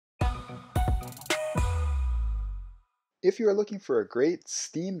If you are looking for a great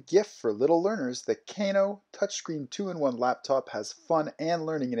STEAM gift for little learners, the Kano touchscreen 2-in-1 laptop has fun and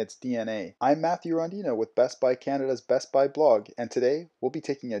learning in its DNA. I'm Matthew Rondino with Best Buy Canada's Best Buy blog, and today we'll be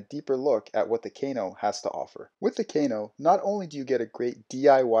taking a deeper look at what the Kano has to offer. With the Kano, not only do you get a great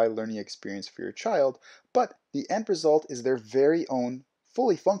DIY learning experience for your child, but the end result is their very own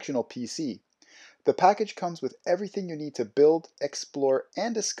fully functional PC. The package comes with everything you need to build, explore,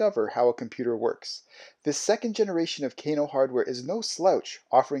 and discover how a computer works. This second generation of Kano hardware is no slouch,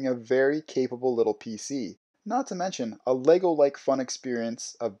 offering a very capable little PC. Not to mention a Lego-like fun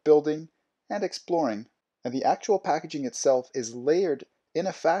experience of building and exploring. And the actual packaging itself is layered in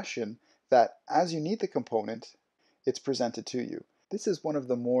a fashion that, as you need the component, it's presented to you. This is one of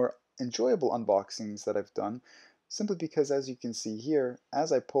the more enjoyable unboxings that I've done, simply because, as you can see here,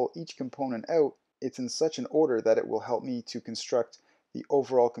 as I pull each component out, it's in such an order that it will help me to construct the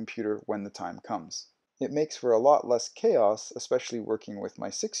overall computer when the time comes. It makes for a lot less chaos, especially working with my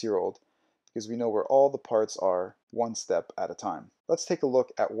 6-year-old, because we know where all the parts are one step at a time. Let's take a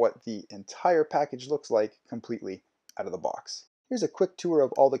look at what the entire package looks like completely out of the box. Here's a quick tour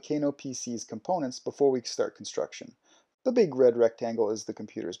of all the Kano PC's components before we start construction. The big red rectangle is the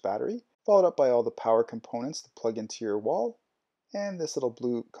computer's battery, followed up by all the power components to plug into your wall, and this little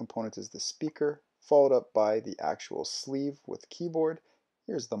blue component is the speaker, followed up by the actual sleeve with keyboard.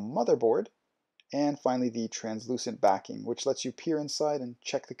 Here's the motherboard, and finally the translucent backing, which lets you peer inside and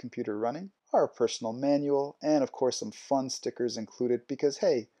check the computer running, our personal manual, and of course some fun stickers included because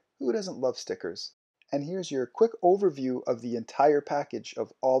hey, who doesn't love stickers? And here's your quick overview of the entire package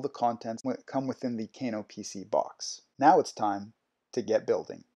of all the contents that come within the Kano PC box. Now it's time to get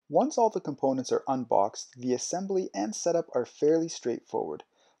building. Once all the components are unboxed, the assembly and setup are fairly straightforward.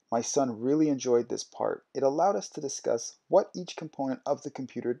 My son really enjoyed this part. It allowed us to discuss what each component of the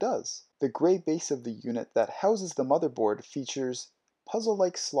computer does. The gray base of the unit that houses the motherboard features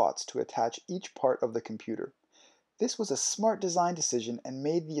puzzle-like slots to attach each part of the computer. This was a smart design decision and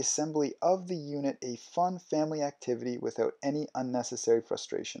made the assembly of the unit a fun family activity without any unnecessary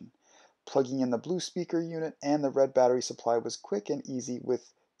frustration. Plugging in the blue speaker unit and the red battery supply was quick and easy,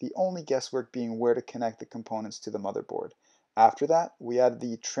 with the only guesswork being where to connect the components to the motherboard. After that, we added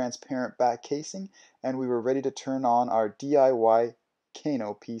the transparent back casing and we were ready to turn on our DIY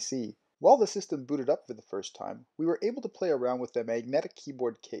Kano PC. While the system booted up for the first time, we were able to play around with the magnetic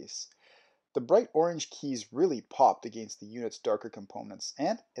keyboard case. The bright orange keys really popped against the unit's darker components,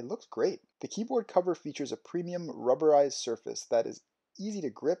 and it looks great. The keyboard cover features a premium rubberized surface that is easy to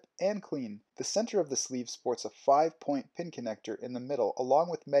grip and clean. The center of the sleeve sports a 5-point pin connector in the middle, along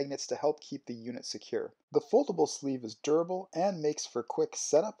with magnets to help keep the unit secure. The foldable sleeve is durable and makes for quick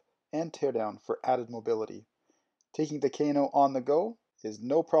setup and teardown for added mobility. Taking the Kano on the go is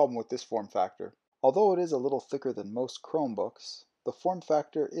no problem with this form factor. Although it is a little thicker than most Chromebooks, the form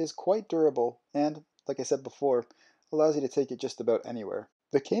factor is quite durable and, like I said before, allows you to take it just about anywhere.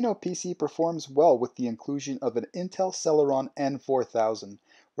 The Kano PC performs well with the inclusion of an Intel Celeron N4000,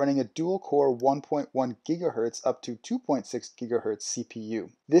 running a dual-core 1.1 GHz up to 2.6 GHz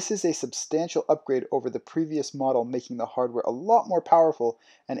CPU. This is a substantial upgrade over the previous model, making the hardware a lot more powerful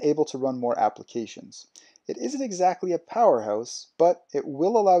and able to run more applications. It isn't exactly a powerhouse, but it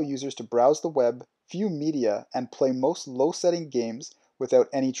will allow users to browse the web, view media, and play most low-setting games without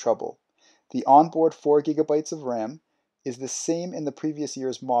any trouble. The onboard 4 GB of RAM is the same in the previous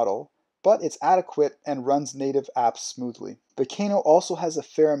year's model, but it's adequate and runs native apps smoothly. The Kano also has a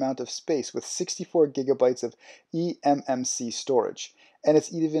fair amount of space with 64 GB of eMMC storage, and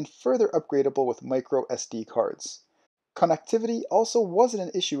it's even further upgradable with micro SD cards. Connectivity also wasn't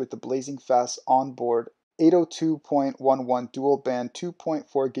an issue with the blazing fast onboard 802.11 dual band 2.4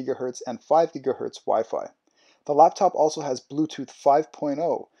 GHz and 5 GHz Wi-Fi. The laptop also has Bluetooth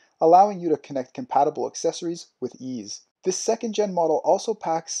 5.0, allowing you to connect compatible accessories with ease. This second-gen model also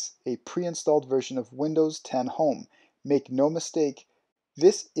packs a pre-installed version of Windows 10 Home. Make no mistake,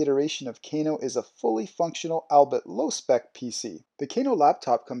 this iteration of Kano is a fully functional, albeit low-spec PC. The Kano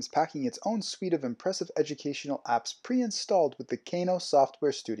laptop comes packing its own suite of impressive educational apps pre-installed with the Kano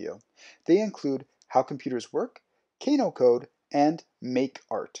Software Studio. They include How Computers Work, Kano Code, and Make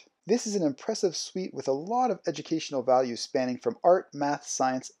Art. This is an impressive suite with a lot of educational value spanning from art, math,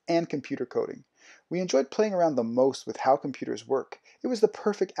 science, and computer coding. We enjoyed playing around the most with How Computers Work. It was the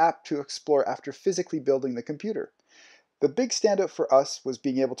perfect app to explore after physically building the computer. The big standout for us was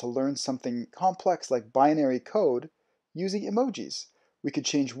being able to learn something complex like binary code using emojis. We could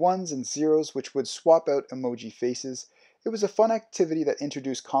change ones and zeros, which would swap out emoji faces. It was a fun activity that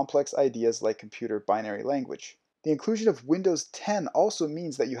introduced complex ideas like computer binary language. The inclusion of Windows 10 also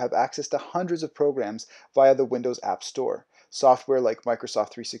means that you have access to hundreds of programs via the Windows App Store. Software like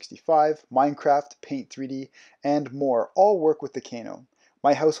Microsoft 365, Minecraft, Paint 3D, and more all work with the Kano.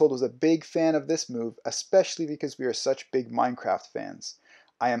 My household was a big fan of this move, especially because we are such big Minecraft fans.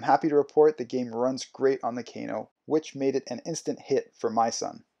 I am happy to report the game runs great on the Kano, which made it an instant hit for my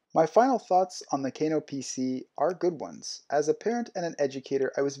son. My final thoughts on the Kano PC are good ones. As a parent and an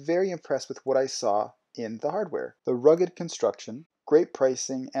educator, I was very impressed with what I saw in the hardware. The rugged construction, great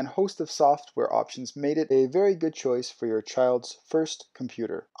pricing, and host of software options made it a very good choice for your child's first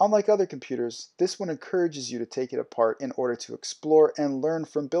computer. Unlike other computers, this one encourages you to take it apart in order to explore and learn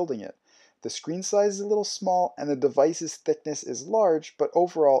from building it. The screen size is a little small and the device's thickness is large, but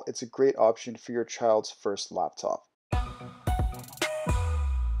overall it's a great option for your child's first laptop.